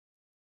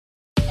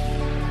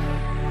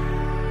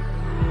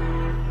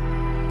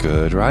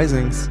Good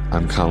risings.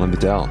 I'm Colin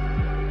Bedell.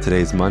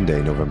 Today's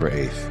Monday, November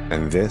 8th,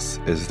 and this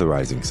is The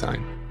Rising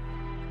Sign.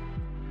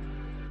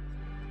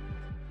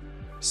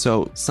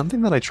 So,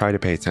 something that I try to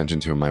pay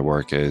attention to in my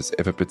work is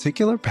if a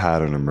particular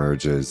pattern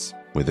emerges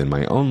within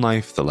my own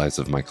life, the lives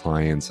of my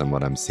clients, and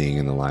what I'm seeing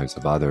in the lives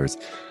of others,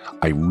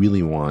 I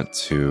really want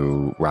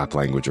to wrap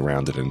language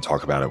around it and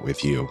talk about it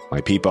with you,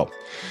 my people.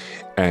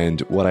 And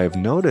what I've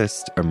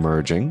noticed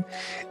emerging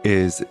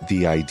is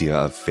the idea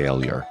of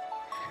failure.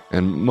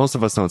 And most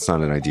of us know it's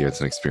not an idea,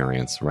 it's an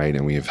experience, right?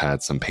 And we have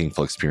had some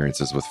painful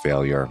experiences with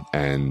failure.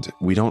 And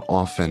we don't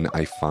often,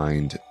 I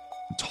find,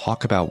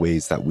 talk about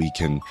ways that we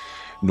can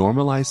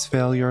normalize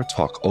failure,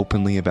 talk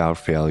openly about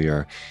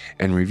failure,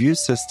 and review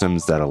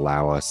systems that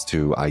allow us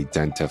to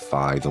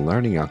identify the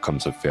learning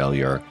outcomes of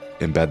failure,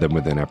 embed them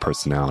within our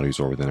personalities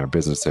or within our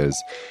businesses,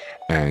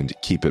 and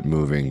keep it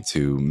moving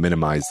to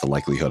minimize the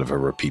likelihood of a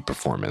repeat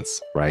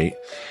performance, right?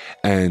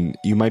 And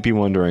you might be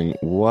wondering,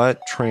 what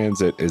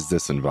transit is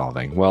this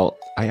involving? Well,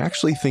 I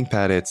actually think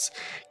that it's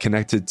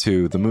connected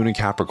to the moon in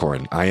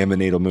Capricorn. I am a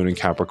natal moon in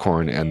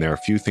Capricorn, and there are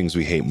few things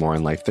we hate more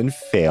in life than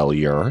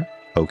failure.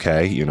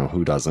 Okay, you know,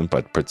 who doesn't,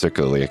 but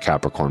particularly a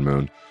Capricorn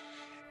moon.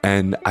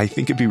 And I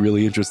think it'd be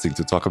really interesting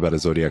to talk about a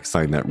zodiac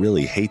sign that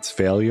really hates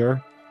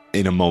failure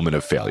in a moment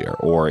of failure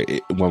or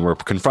when we're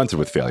confronted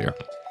with failure.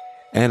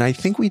 And I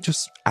think we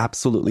just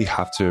absolutely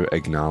have to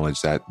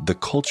acknowledge that the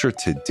culture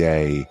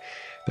today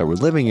that we're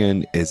living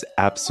in is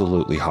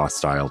absolutely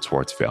hostile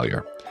towards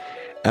failure.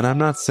 And I'm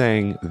not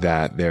saying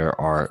that there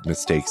are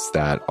mistakes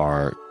that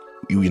are,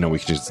 we can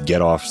just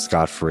get off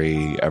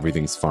scot-free,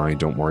 everything's fine,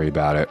 don't worry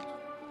about it.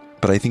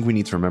 But I think we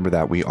need to remember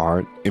that we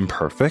are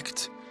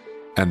imperfect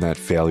and that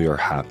failure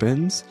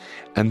happens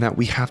and that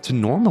we have to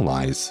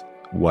normalize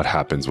what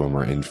happens when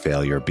we're in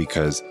failure,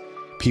 because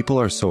people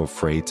are so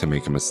afraid to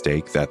make a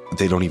mistake that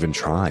they don't even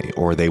try,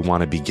 or they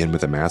want to begin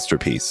with a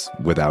masterpiece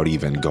without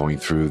even going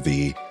through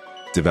the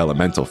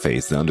developmental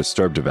phase, the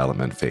undisturbed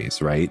development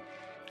phase, right?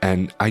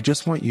 And I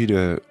just want you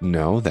to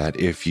know that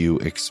if you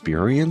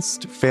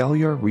experienced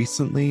failure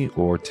recently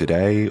or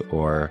today,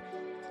 or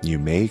you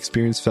may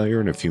experience failure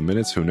in a few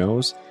minutes, who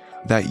knows,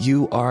 that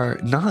you are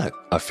not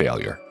a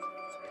failure.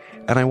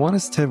 And I want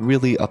us to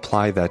really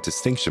apply that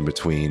distinction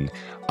between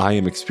I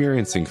am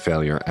experiencing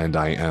failure and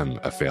I am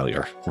a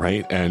failure,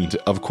 right? And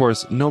of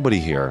course, nobody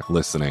here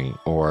listening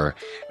or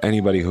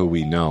anybody who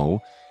we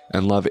know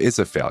and love is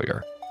a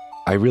failure.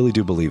 I really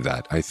do believe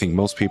that. I think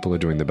most people are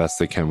doing the best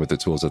they can with the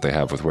tools that they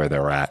have with where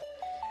they're at.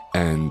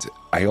 And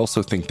I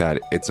also think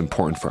that it's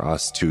important for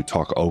us to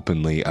talk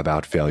openly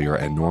about failure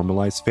and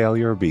normalize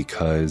failure,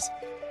 because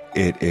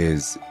it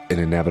is an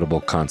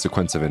inevitable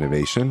consequence of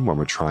innovation when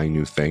we're trying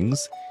new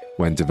things.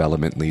 When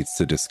development leads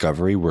to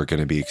discovery, we're going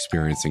to be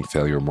experiencing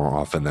failure more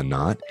often than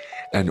not.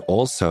 And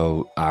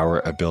also, our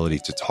ability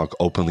to talk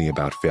openly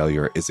about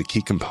failure is a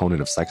key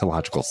component of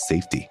psychological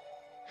safety.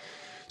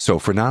 So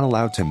if we're not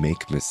allowed to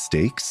make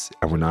mistakes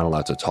and we're not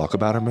allowed to talk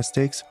about our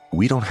mistakes,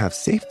 we don't have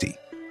safety.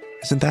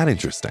 Isn't that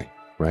interesting,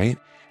 right?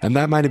 And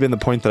that might have been the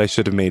point that I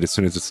should have made as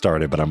soon as it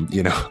started, but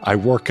I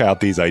work out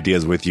these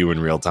ideas with you in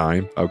real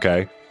time,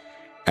 okay?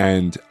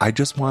 And I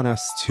just want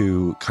us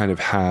to kind of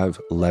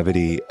have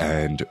levity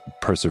and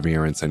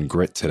perseverance and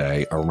grit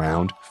today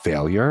around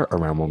failure,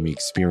 around when we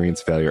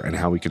experience failure and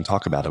how we can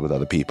talk about it with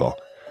other people,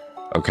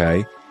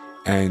 okay?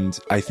 And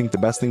I think the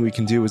best thing we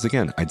can do is,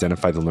 again,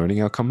 identify the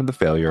learning outcome of the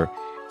failure,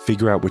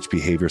 figure out which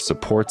behavior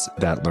supports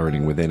that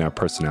learning within our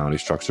personality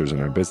structures and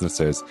our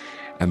businesses,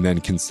 and then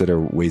consider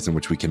ways in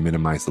which we can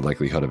minimize the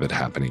likelihood of it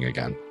happening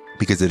again,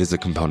 because it is a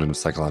component of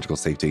psychological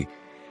safety.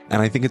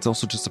 And I think it's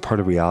also just a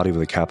part of reality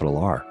with a capital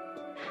R.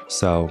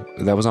 So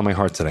that was on my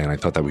heart today, and I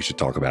thought that we should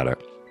talk about it.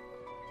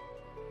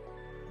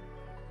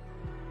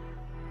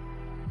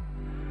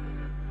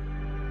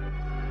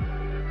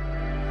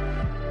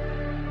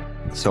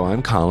 So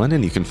I'm Colin,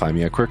 and you can find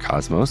me at Queer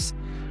Cosmos.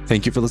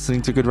 Thank you for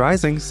listening to Good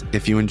Risings.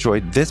 If you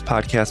enjoyed this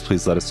podcast,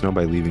 please let us know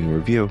by leaving a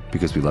review,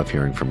 because we love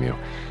hearing from you.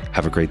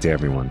 Have a great day,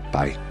 everyone.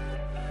 Bye.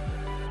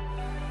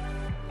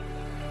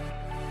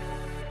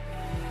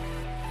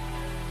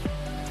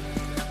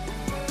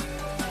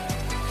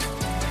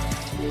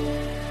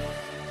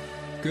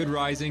 Good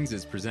Risings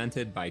is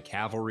presented by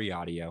Cavalry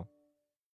Audio.